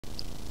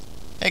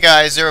Hey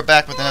guys, Zero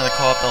back with another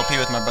co-op LP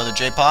with my brother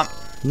J-Pop.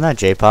 I'm not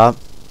J-Pop.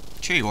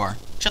 Sure you are.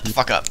 Shut the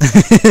fuck up.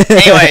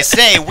 Anyways,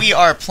 today we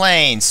are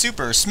playing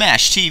Super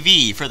Smash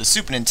TV for the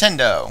Super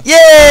Nintendo.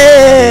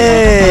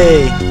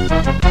 Yay!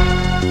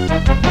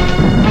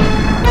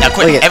 Now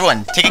quick,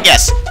 everyone, take a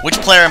guess.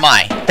 Which player am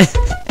I?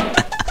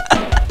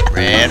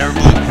 Red or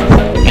blue?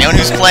 Anyone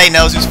who's played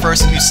knows who's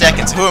first and who's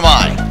second, so who am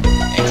I?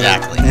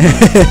 Exactly.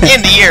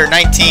 In the year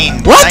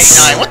 1999.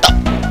 What the?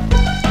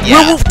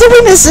 Yeah. Did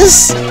we miss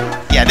this?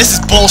 Yeah, this is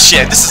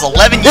bullshit. This is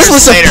 11 years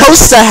later. This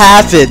was supposed to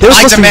happen. There was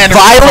supposed to be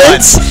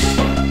violence,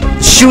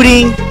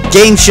 shooting,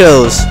 game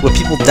shows where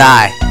people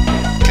die.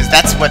 Because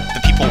that's what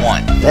the people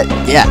want.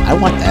 Yeah, I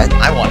want that.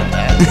 I wanted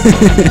that.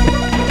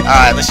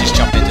 Alright, let's just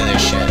jump into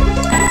this shit.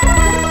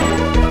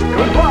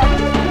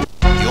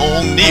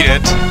 You'll need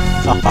it.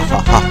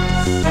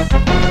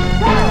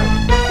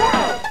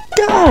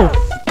 Go!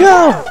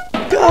 Go!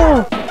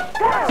 Go!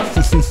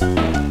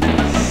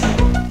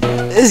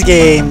 This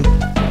game,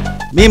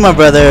 me and my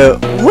brother,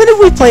 when did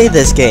we play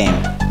this game?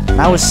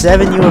 I was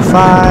 7, you were 5.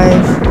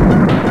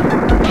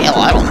 Hell,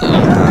 I don't know.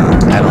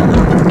 I don't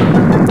know.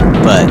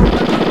 But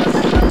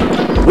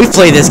we've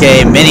played this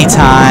game many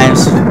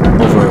times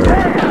over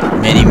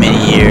many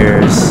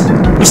years.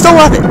 We still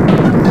love it.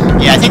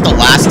 Yeah, I think the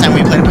last time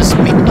we played it was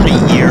maybe about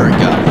a year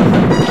ago.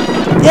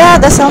 Yeah,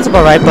 that sounds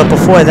about right, but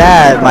before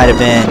that, it might have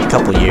been a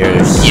couple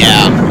years.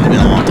 Yeah, it's been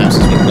a long time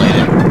since we played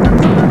it.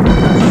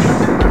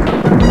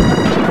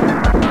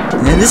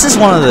 And this is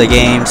one of the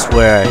games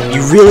where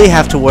you really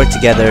have to work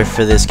together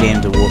for this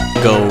game to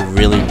go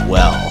really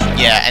well.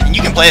 Yeah, and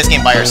you can play this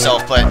game by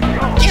yourself, but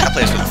you gotta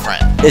play this with a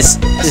friend. It's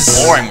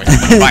boring when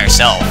you're by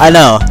yourself. I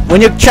know.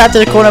 When you're trapped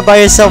in a corner by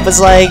yourself, it's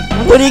like,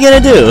 what are you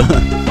gonna do?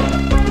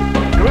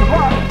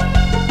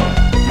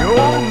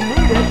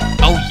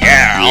 Oh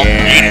yeah, I'll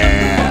need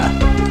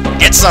it.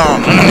 Get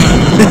some.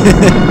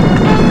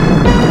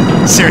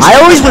 Seriously. I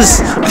always was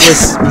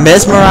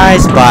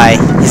mesmerized by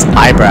his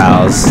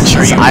eyebrows.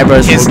 Sure, his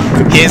eyebrows. His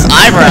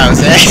eyebrows,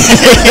 eh?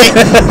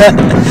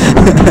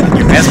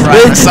 You're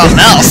mesmerized with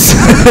something else.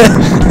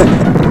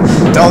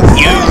 Don't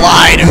you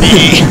lie to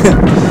me.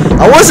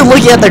 I wasn't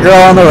looking at the girl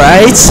on the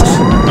right.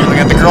 You're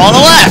looking at the girl on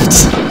the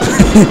left.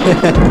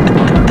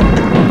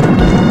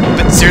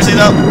 But seriously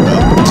though,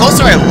 the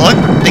closer I look,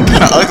 they're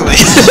kind of ugly.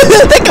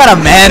 They're kind of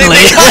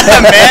manly. They're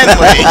kind of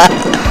manly.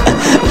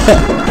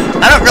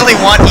 I don't really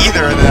want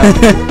either of them.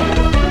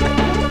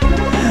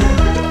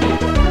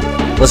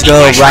 Let's go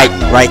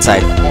right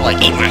side. More like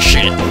eat my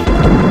shit.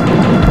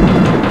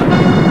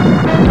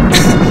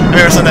 I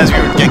remember sometimes we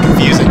would get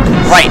confusing.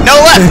 Right, no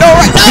left, no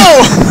right,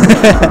 no!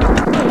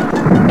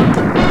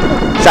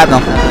 Shrapnel.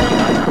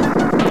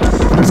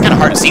 It's kind of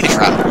hard to see the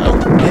shrapnel though.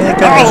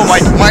 Yeah, oh,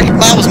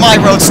 that was my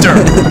roadster.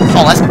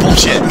 Oh, that's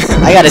bullshit.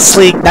 I got a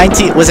sleek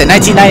 19. Was it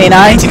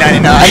 1999?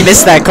 1999. I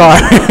missed that car.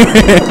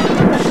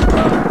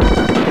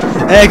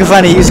 And I can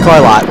find a used car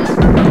lot.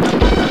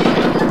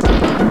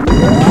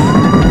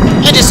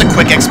 And just a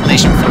quick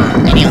explanation for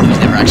anyone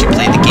who's never actually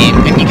played the game.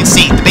 And you can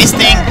see, the base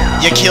thing,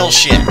 you kill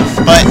shit.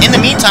 But in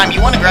the meantime, you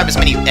want to grab as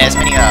many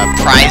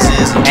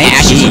prizes and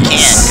cash as you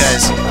can,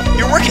 because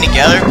you're working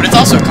together, but it's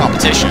also a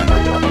competition.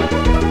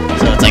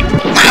 So it's like,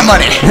 my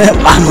money!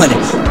 My money!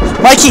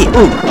 My key!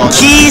 Ooh,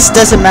 keys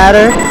doesn't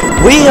matter.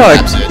 We are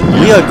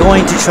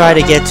going to try to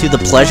get to the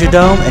Pleasure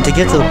Dome, and to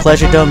get to the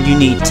Pleasure Dome, you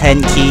need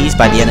 10 keys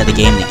by the end of the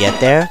game to get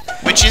there.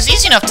 Which is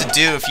easy enough to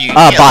do if you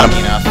get lucky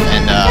enough,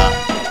 and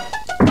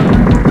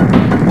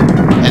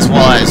as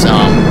well as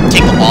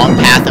take the long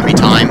path every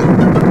time.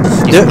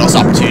 Gives you the most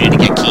opportunity to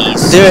get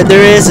keys.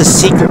 There is a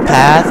secret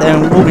path,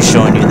 and we'll be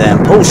showing you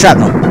them. Oh,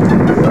 shrapnel!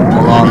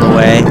 Along the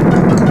way.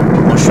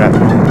 More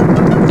shrapnel.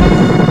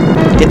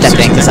 Get that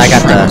thing, because I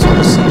got the...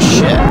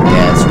 shit.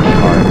 Yeah, it's really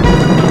hard.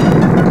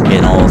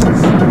 Getting old.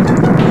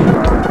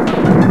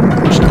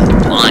 I'm just going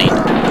blind.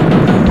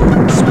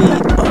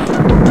 Sweet.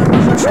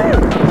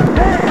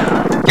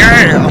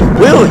 Yeah!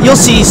 You'll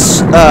see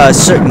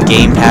certain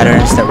game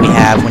patterns that we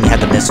have when you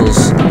have the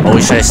missiles.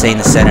 Always try to stay in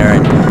the center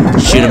and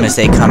shoot them as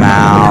they come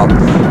out.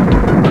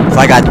 If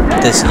I got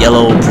this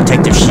yellow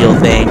protective shield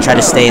thing, try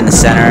to stay in the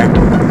center.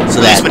 So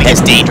that when it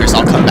gets dangerous,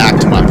 I'll come back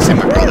to my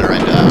brother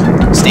and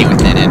stay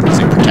within it,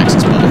 so it protects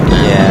us both.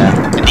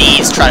 Yeah. And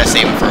these, try to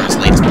save them for as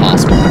late as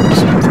possible,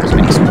 for as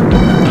many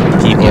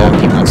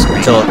people on screen.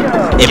 Until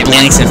it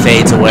blinks and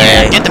fades away.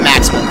 Yeah, get the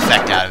maximum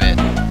effect out of it.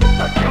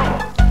 I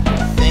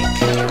think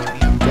we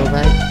can go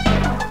right.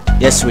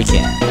 Yes, we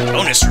can.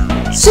 Bonus room.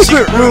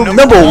 Secret room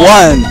number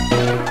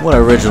 1. What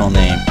original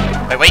name?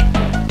 Wait.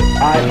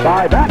 I'd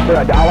buy that for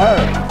 $1.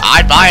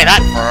 I'd buy that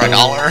for $1.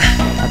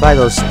 I buy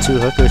those 2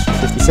 hookers for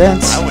 50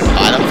 cents. I wouldn't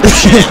buy them for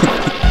shit.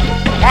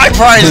 My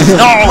prize!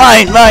 No!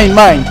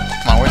 Mine!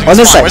 Come on, where's it? On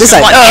this side, this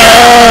side.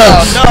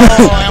 Oh, no!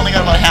 I only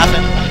got about half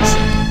it.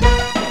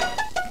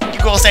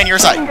 You go stay on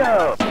your side.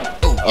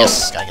 Ooh,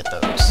 yes, gotta get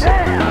those.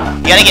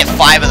 You gotta get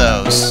 5 of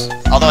those.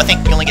 Although I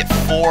think you only get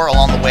 4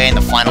 along the way, and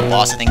the final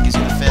boss I think gives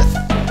you the 5th.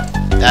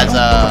 That's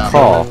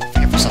call. I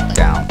forget for something.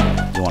 Down.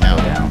 You want to go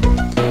down?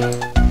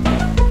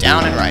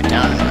 Down and right,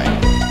 down and right.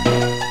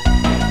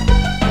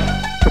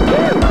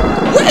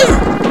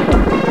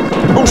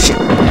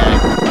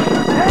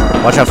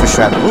 Watch out for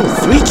shrapnel. Ooh,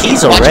 3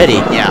 keys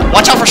already. Yeah,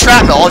 watch out for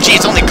shrapnel. Oh, gee,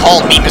 it's only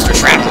called Meet Mr.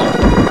 Shrapnel.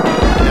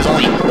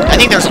 I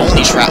think there's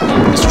only shrapnel.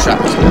 Mr.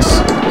 Shrapnel's in this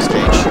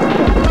stage.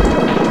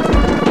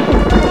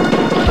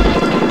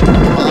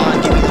 Come on,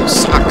 give me those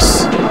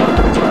socks.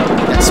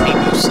 That speed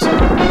boost.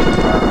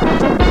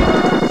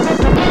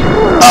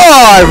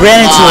 Oh, I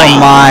ran into a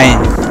mine.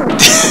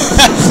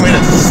 Way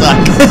to suck.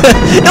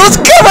 It was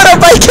covered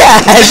up by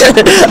cash.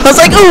 I was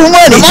like, ooh,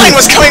 money. The mine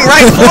was coming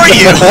right for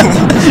you.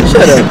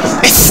 Shut up.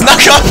 It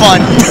snuck up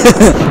on you.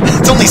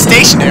 It's only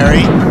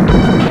stationary.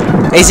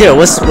 Hey Zero,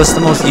 what's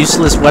the most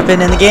useless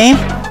weapon in the game?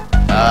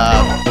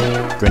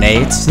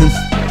 Grenades.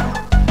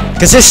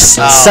 Because there's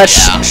such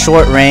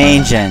short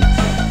range and.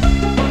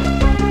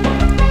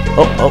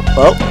 Oh.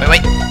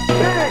 Wait.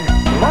 Big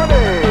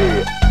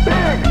money!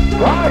 Big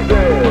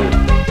prizes!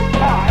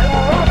 I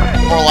love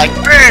it! More like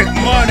big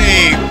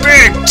money,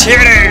 big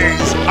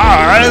titties.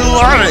 I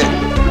love it.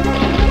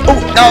 Oh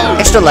no!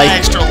 Extra life.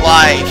 Extra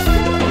life.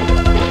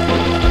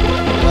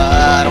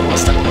 I don't want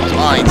to step on those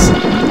mines.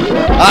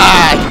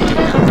 I can do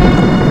it now.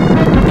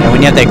 Yeah, when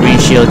you have that green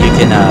shield, you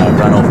can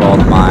run over all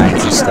the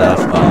mines and stuff.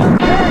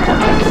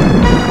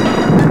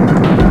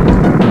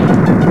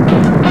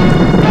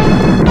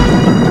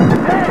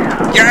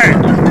 Yeah!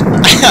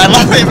 I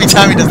love it every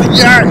time he does the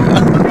yeah!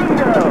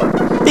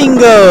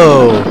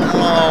 Bingo!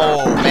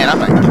 Oh man, I'm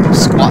not gonna give a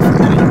squat for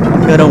money.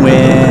 I'm gonna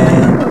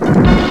win.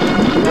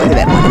 Look at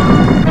that money.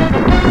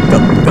 Go.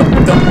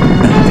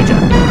 Good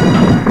job.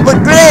 Look,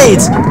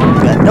 grenades!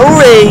 Got no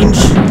range.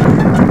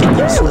 Fucking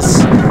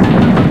useless.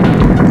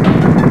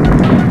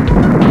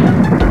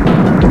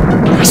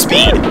 My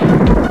speed!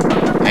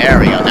 There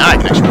we go, now I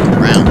can actually move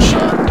around shit.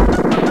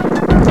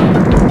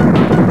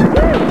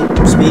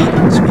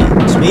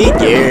 Speed,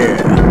 yeah!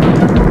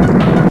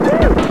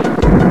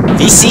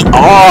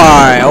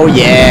 VCR! Oh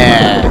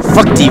yeah!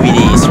 Fuck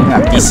DVDs, we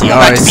got Back to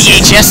VCRs.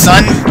 VHS,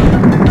 son!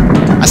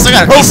 I still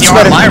got a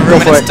VCR in my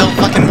room and it still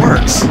fucking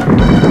works.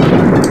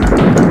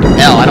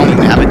 Hell, I don't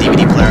even have a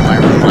DVD player in my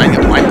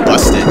room. Mine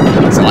busted,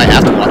 so I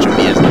have to watch them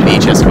via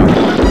VHS if I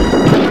want.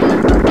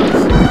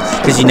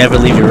 Because you never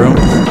leave your room.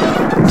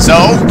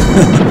 So?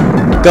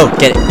 Go,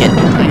 get it. I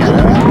got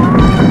it.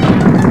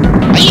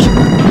 Aye!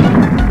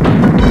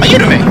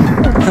 Ayúdame!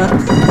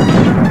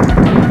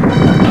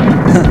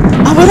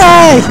 How would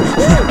I?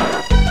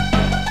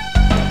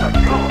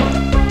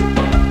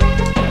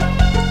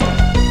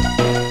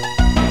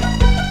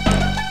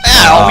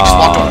 Ow, we just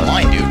walked over the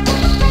line, dude.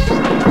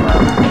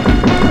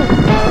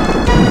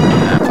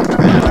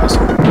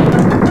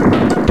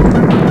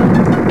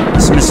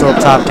 This missile up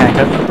top, can I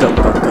cover you? Go.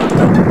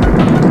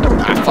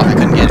 Ah, fuck, I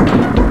couldn't get it.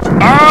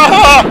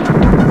 Ah!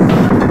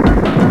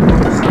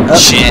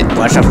 Shit.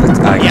 Watch out for the...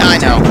 Yeah, I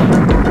know.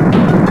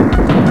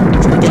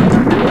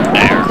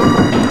 There.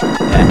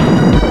 Yeah.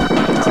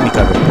 Keep me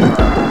covered.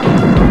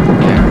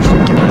 There,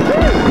 should get rid of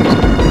that I'm doing it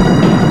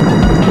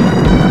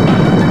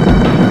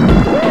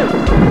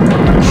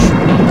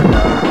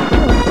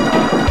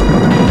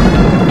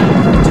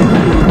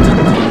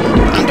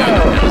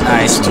now.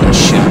 Nice. Too much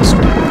shit on the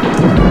screen.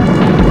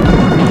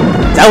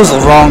 That was the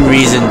wrong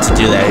reason to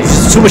do that. It's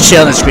just too much shit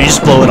on the screen,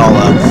 just blow it all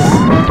up.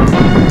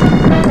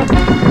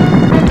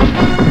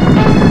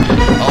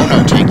 Oh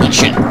no, tank that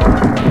shit.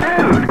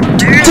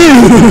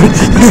 Dude!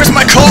 Where's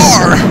my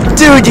car?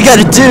 Dude, you got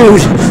a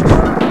dude!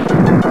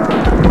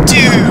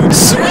 Dude,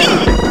 sweet!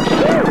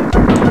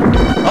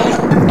 Oh.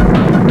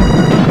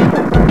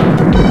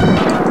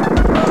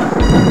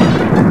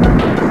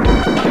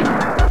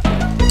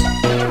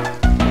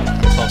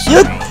 I'm close.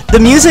 You know, the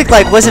music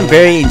wasn't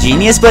very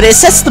ingenious, but it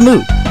sets the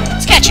mood.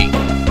 It's catchy.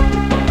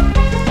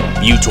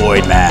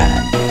 Mutoid Man.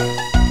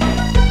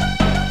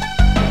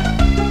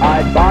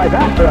 I'd buy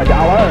that for $1.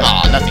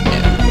 Aw, nothing new.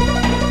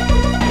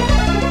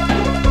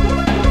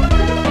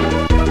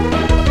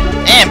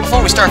 And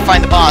before we start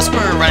fighting the boss,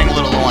 we're running a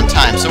little low on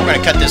time, so we're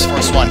gonna cut this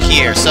first one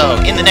here. So,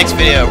 in the next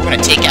video, we're gonna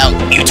take out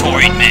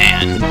Mutoid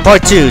Man.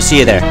 Part 2, see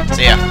you there.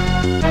 So yeah.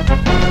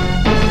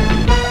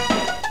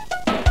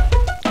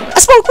 I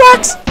smoke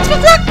rocks!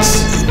 Smoke rock!